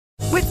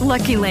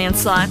Lucky Land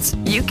Slots,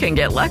 you can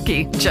get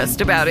lucky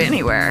just about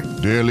anywhere.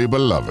 Dearly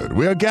beloved,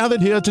 we are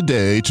gathered here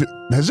today to...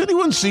 Has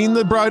anyone seen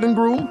the bride and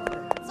groom?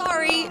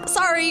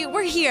 Sorry,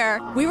 we're here.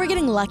 We were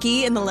getting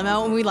lucky in the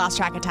limo and we lost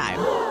track of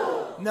time.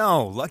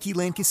 No, Lucky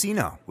Land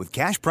Casino, with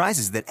cash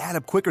prizes that add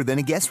up quicker than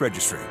a guest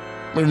registry.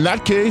 In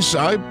that case,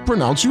 I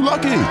pronounce you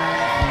lucky.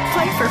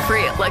 Play for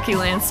free at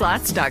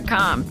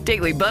LuckyLandSlots.com.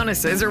 Daily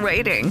bonuses are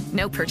waiting.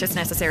 No purchase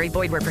necessary.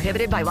 Void where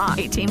prohibited by law.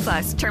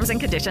 18+. Terms and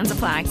conditions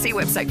apply. See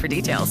website for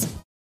details.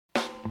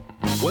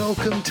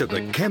 Welcome to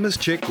The Chemist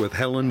Chick with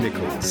Helen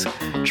Nichols.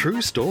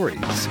 True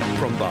stories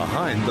from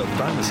behind the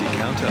pharmacy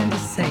counter.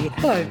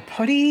 Hello,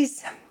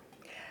 potties.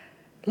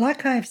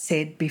 Like I've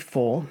said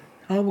before,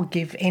 I will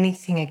give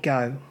anything a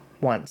go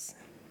once.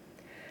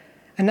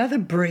 Another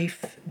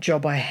brief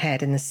job I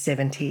had in the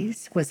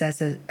 70s was as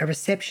a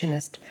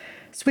receptionist,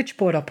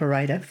 switchboard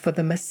operator for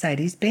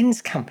the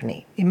Benz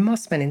company in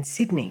Mossman in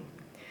Sydney.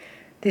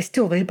 They're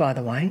still there, by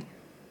the way.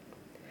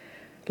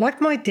 Like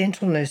my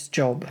dental nurse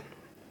job,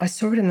 I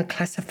saw it in the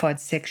classified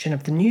section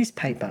of the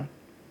newspaper.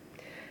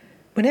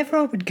 Whenever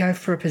I would go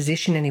for a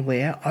position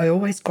anywhere, I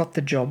always got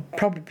the job,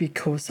 probably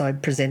because I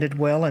presented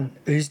well and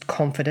oozed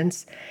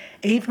confidence,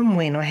 even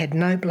when I had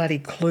no bloody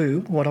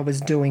clue what I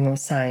was doing or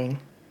saying.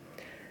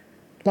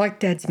 Like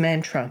Dad's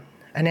mantra,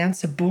 an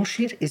ounce of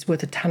bullshit is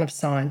worth a ton of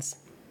science.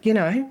 You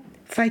know,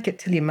 fake it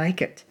till you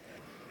make it.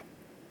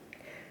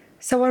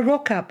 So I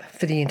rock up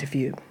for the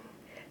interview.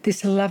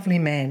 This lovely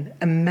man,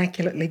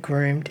 immaculately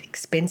groomed,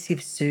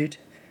 expensive suit,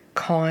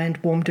 kind,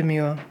 warm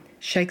demeanour,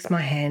 shakes my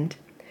hand.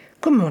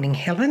 Good morning,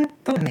 Helen.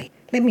 Follow me.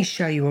 Let me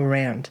show you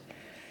around.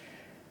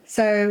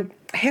 So,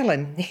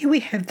 Helen, here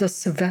we have the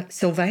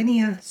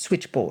Sylvania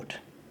switchboard.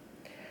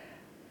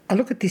 I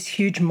look at this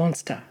huge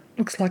monster.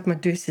 Looks like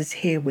Medusa's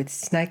hair with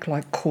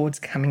snake-like cords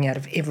coming out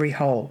of every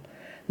hole,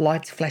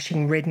 lights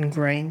flashing red and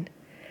green.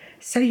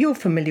 So you're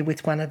familiar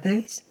with one of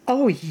these?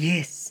 Oh,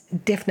 yes,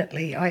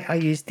 definitely. I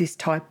use this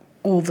type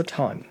all the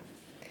time.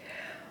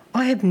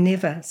 I have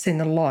never seen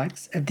the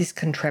likes of this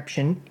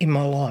contraption in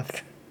my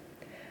life.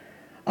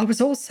 I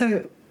was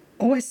also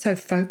always so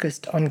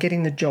focused on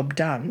getting the job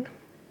done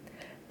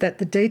that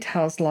the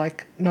details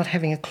like not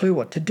having a clue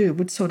what to do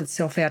would sort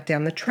itself out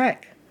down the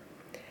track.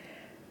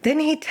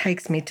 Then he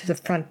takes me to the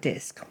front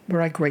desk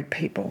where I greet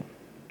people.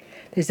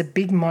 There's a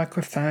big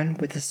microphone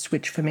with a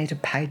switch for me to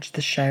page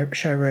the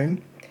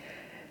showroom.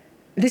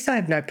 This I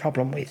have no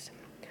problem with.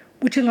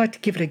 Would you like to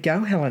give it a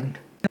go, Helen?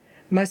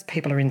 Most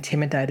people are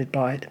intimidated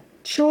by it.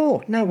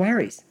 Sure, no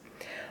worries.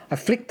 I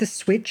flick the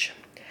switch.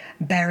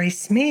 Barry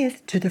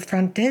Smith to the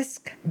front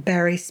desk.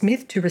 Barry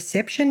Smith to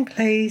reception,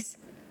 please.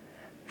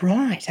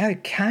 Right,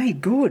 okay,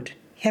 good.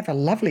 You have a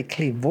lovely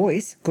clear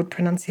voice, good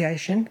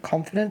pronunciation,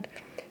 confident.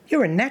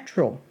 You're a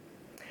natural.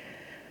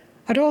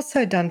 I'd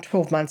also done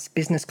 12 months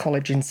business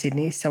college in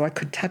Sydney, so I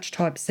could touch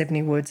type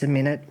 70 words a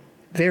minute,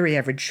 very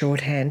average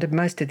shorthand, and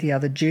most of the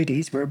other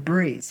duties were a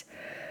breeze.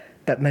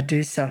 But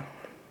Medusa,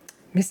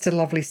 Mr.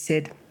 Lovely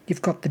said,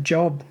 "You've got the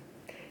job.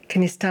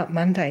 Can you start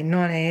Monday,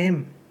 9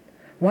 a.m?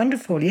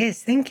 Wonderful,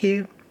 yes, thank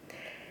you.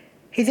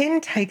 He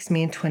then takes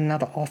me into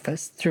another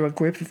office through a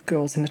group of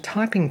girls in a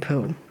typing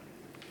pool.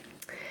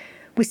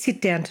 We sit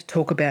down to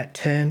talk about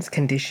terms,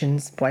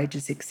 conditions,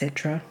 wages,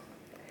 etc.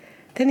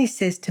 Then he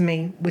says to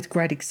me with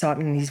great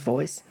excitement in his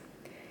voice,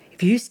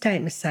 "If you stay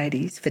at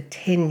Mercedes for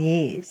 10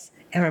 years,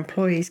 our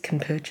employees can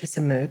purchase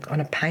a Merc on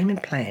a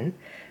payment plan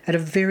at a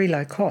very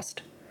low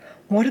cost.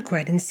 What a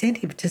great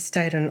incentive to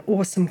stay at an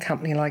awesome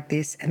company like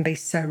this and be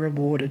so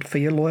rewarded for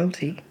your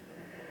loyalty."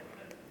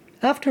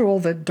 After all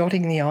the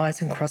dotting the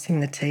I's and crossing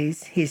the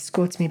T's, he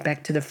escorts me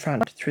back to the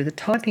front through the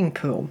typing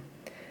pool.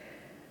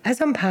 As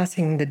I'm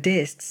passing the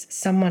desks,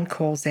 someone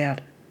calls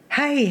out,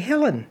 "Hey,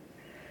 Helen!"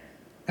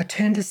 I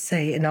turn to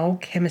see an old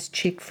chemist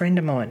chick friend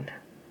of mine.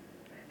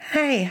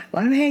 "Hey,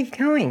 hello, how you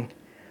going?"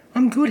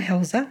 "I'm good,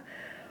 Helza.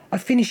 I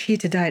finish here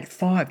today at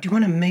 5. Do you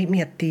want to meet me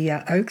at the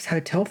Oaks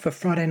Hotel for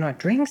Friday night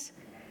drinks?"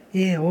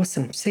 "Yeah,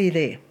 awesome. See you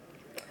there."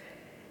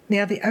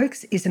 Now, the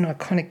Oaks is an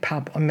iconic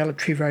pub on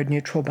Military Road,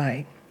 Neutral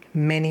Bay.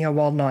 Many a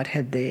wild night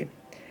had there,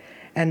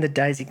 and the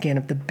days again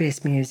of the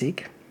best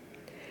music.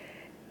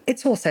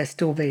 It's also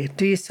still there.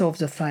 Do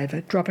yourselves a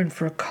favour, drop in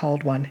for a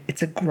cold one.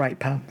 It's a great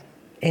pub.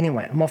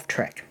 Anyway, I'm off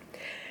track.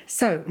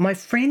 So my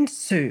friend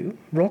Sue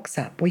rocks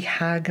up. We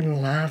hug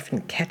and laugh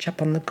and catch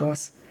up on the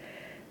goss.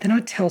 Then I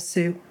tell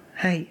Sue,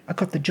 "Hey, I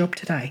got the job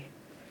today."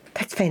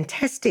 "That's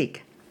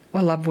fantastic." "I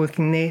love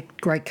working there.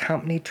 Great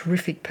company,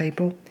 terrific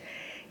people."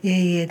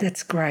 Yeah,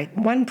 that's great.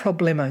 One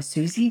problemo,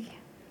 Susie."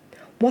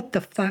 "What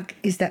the fuck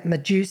is that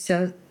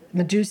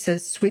Medusa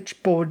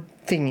switchboard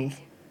thingy?"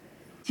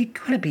 "You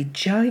gotta be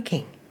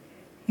joking."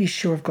 "You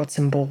sure have got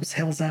some balls,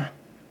 Helza."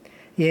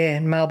 "Yeah,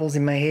 and marbles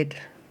in my head.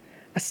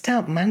 I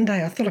start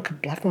Monday. I thought I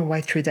could bluff my way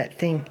through that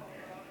thing."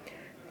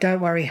 "Don't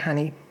worry,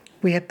 honey.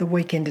 We had the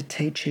weekend to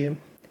teach you.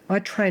 I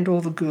trained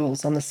all the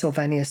girls on the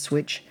Sylvania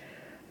switch.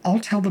 I'll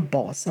tell the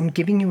boss I'm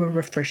giving you a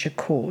refresher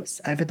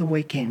course over the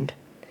weekend.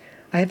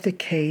 I have the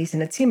keys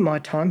and it's in my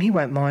time. He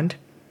won't mind."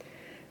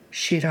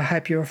 "Shit, I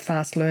hope you're a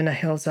fast learner,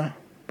 Helza.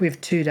 We have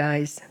 2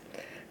 days.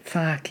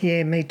 Fuck,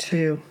 yeah, me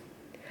too.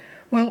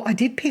 Well, I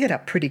did pick it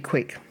up pretty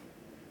quick.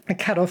 I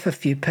cut off a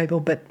few people,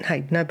 but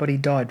hey, nobody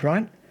died,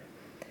 right?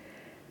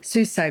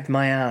 Sue saved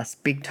my ass,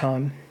 big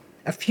time.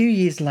 A few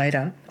years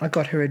later, I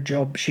got her a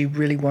job she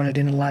really wanted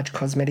in a large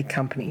cosmetic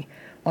company,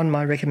 on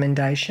my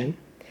recommendation.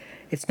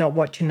 It's not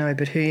what you know,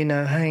 but who you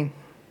know, hey?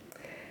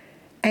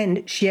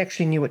 And she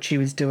actually knew what she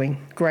was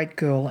doing. Great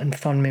girl and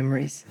fond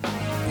memories.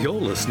 You're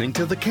listening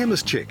to The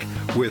Chemist Chick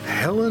with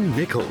Helen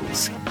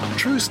Nichols.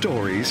 True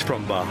stories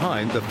from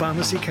behind the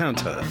pharmacy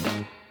counter.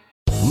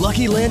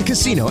 Lucky Land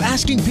Casino,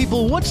 asking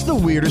people, what's the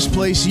weirdest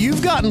place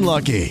you've gotten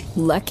lucky?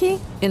 Lucky?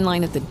 In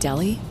line at the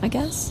deli, I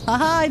guess?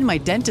 Aha, in my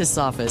dentist's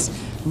office.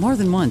 More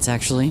than once,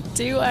 actually.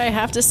 Do I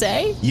have to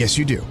say? Yes,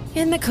 you do.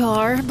 In the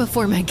car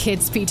before my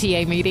kids'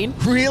 PTA meeting.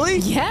 Really?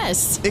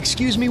 Yes.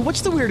 Excuse me,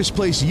 what's the weirdest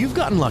place you've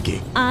gotten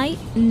lucky? I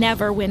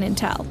never win and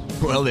tell.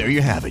 Well, there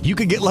you have it. You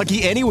can get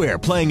lucky anywhere,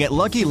 playing at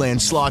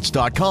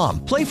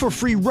LuckyLandSlots.com. Play for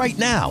free right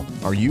now.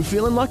 Are you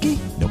feeling lucky?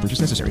 No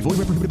purchase necessary. Void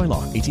where prohibited by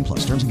law. 18 plus.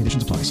 Terms and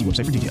conditions apply. See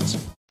website for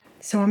details.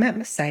 So I'm at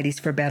Mercedes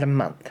for about a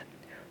month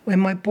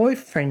when my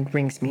boyfriend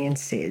rings me and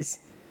says,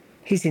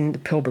 he's in the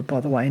Pilbara, by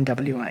the way, in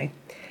WA,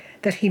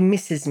 that he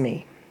misses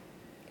me.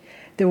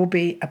 There will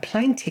be a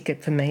plane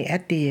ticket for me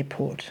at the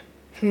airport.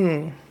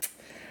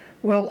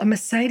 Well, a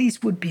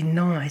Mercedes would be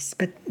nice,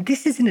 but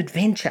this is an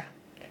adventure.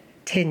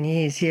 10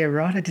 years, yeah,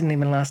 right, I didn't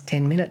even last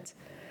 10 minutes.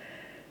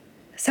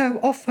 So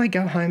off I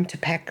go home to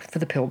pack for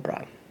the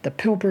Pilbara. The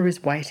Pilbara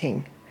is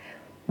waiting.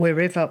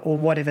 Wherever or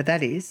whatever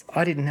that is,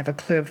 I didn't have a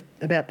clue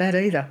about that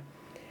either.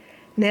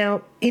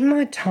 Now, in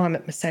my time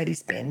at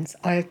Mercedes-Benz,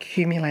 I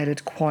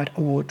accumulated quite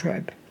a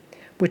wardrobe,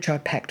 which I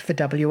packed for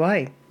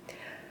WA.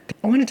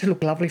 I wanted to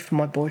look lovely for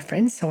my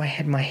boyfriend, so I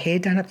had my hair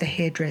done at the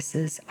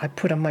hairdressers. I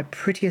put on my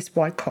prettiest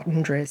white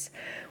cotton dress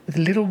with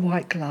little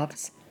white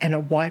gloves and a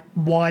white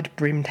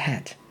wide-brimmed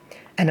hat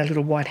and a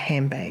little white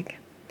handbag.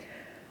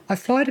 I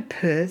fly to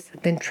Perth,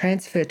 then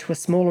transfer to a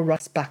smaller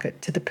rust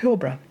bucket to the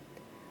Pilbara.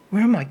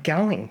 Where am I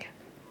going?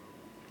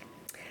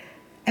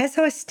 As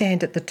I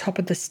stand at the top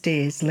of the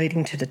stairs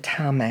leading to the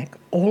tarmac,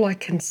 all I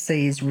can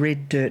see is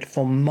red dirt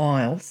for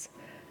miles,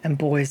 and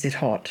boy is it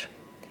hot.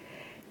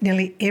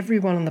 Nearly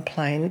everyone on the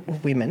plane were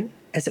women,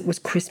 as it was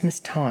Christmas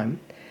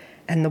time,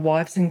 and the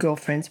wives and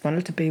girlfriends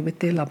wanted to be with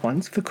their loved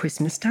ones for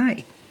Christmas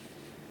Day.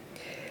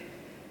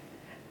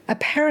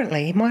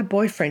 Apparently, my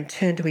boyfriend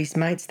turned to his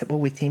mates that were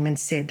with him and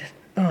said,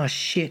 "Oh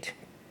shit,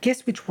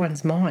 guess which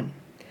one's mine?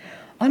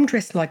 I'm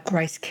dressed like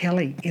Grace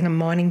Kelly in a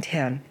mining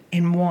town,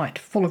 in white,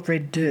 full of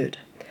red dirt.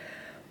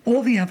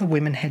 All the other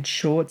women had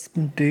shorts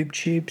and boob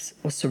tubes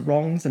or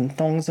sarongs and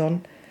thongs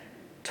on.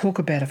 Talk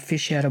about a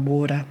fish out of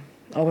water.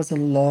 I was a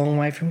long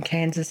way from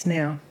Kansas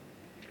now.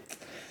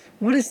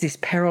 What is this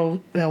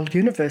parallel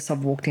universe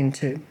I've walked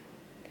into?"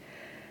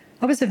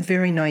 I was a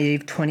very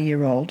naive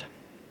 20-year-old,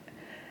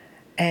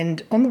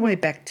 and on the way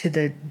back to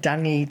the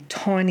dungy,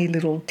 tiny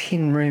little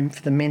tin room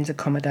for the men's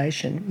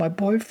accommodation, my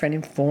boyfriend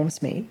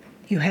informs me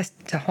he has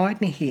to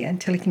hide me here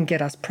until he can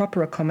get us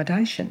proper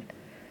accommodation,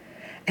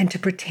 and to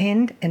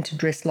pretend and to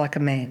dress like a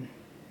man.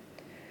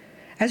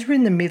 As we're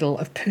in the middle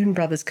of Poon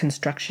Brothers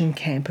construction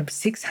camp of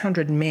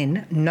 600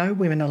 men, no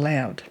women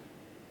allowed.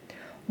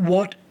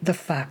 What the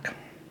fuck?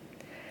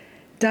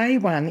 Day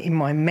one in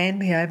my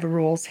manly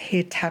overalls,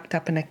 hair tucked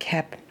up in a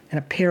cap and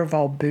a pair of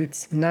old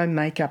boots, no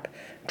makeup,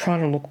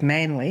 trying to look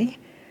manly,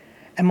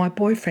 and my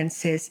boyfriend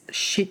says,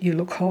 "Shit, you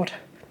look hot.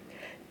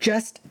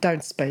 Just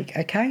don't speak,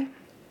 okay?"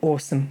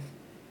 Awesome.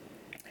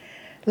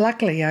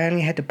 Luckily, I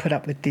only had to put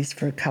up with this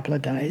for a couple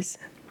of days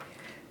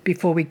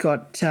before we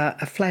got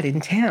a flat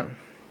in town.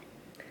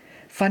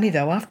 Funny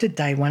though, after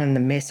day one in the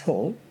mess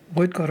hall,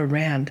 word got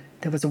around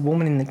there was a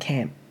woman in the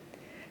camp.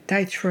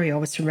 Day three, I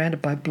was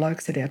surrounded by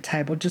blokes at our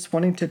table just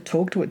wanting to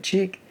talk to a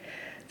chick.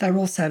 They were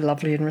all so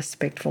lovely and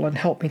respectful and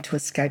helped me to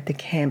escape the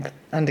camp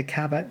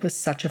undercover. It was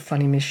such a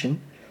funny mission.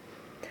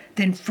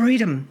 Then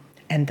freedom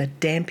and the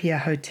Dampier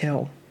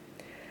Hotel,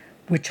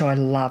 which I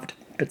loved,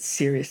 but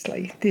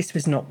seriously, this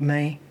was not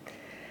me.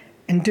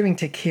 And doing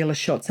tequila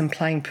shots and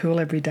playing pool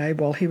every day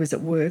while he was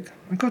at work,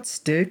 I got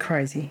stir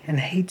crazy and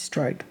heat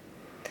stroke.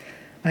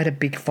 I had a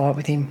big fight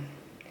with him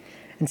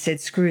and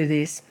said screw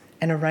this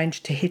and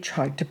arranged to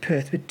hitchhike to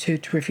Perth with two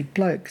terrific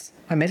blokes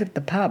I met at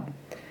the pub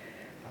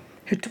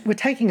who were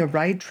taking a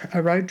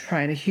road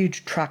train, a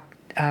huge truck,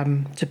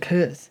 to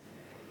Perth.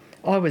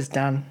 I was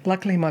done.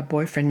 Luckily, my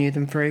boyfriend knew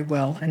them very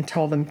well and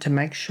told them to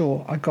make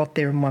sure I got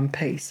there in one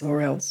piece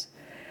or else.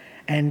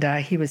 And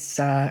he was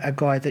a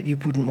guy that you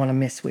wouldn't want to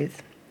mess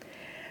with.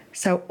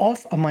 So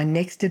off on my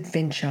next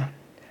adventure,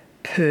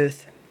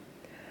 Perth.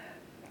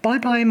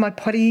 Bye-bye, my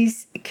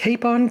potties.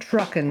 Keep on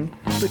trucking.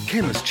 The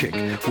Chemist Chick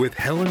with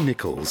Helen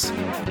Nichols.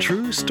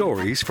 True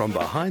stories from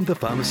behind the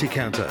pharmacy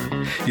counter.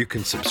 You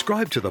can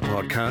subscribe to the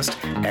podcast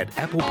at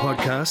Apple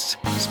Podcasts,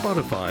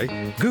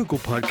 Spotify, Google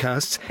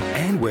Podcasts,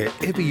 and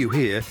wherever you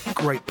hear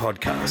great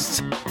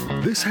podcasts.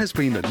 This has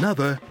been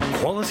another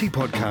quality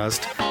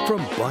podcast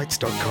from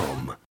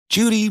Bytes.com.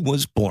 Judy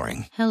was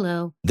boring.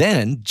 Hello.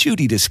 Then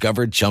Judy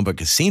discovered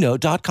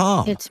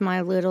ChumbaCasino.com. It's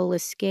my little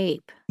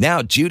escape.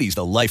 Now Judy's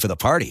the life of the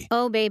party.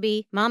 Oh,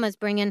 baby, mama's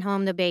bringing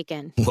home the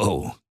bacon.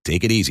 Whoa,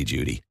 take it easy,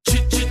 Judy.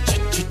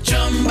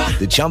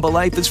 The Chumba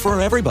life is for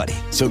everybody.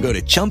 So go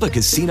to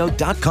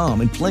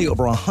ChumbaCasino.com and play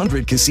over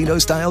 100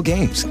 casino-style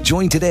games.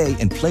 Join today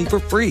and play for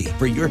free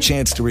for your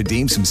chance to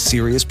redeem some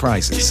serious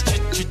prizes.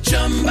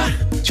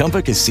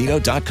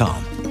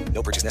 ChumbaCasino.com.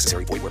 No purchase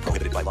necessary. Void where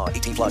prohibited by law.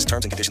 18 plus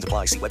terms and conditions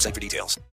apply. See website for details.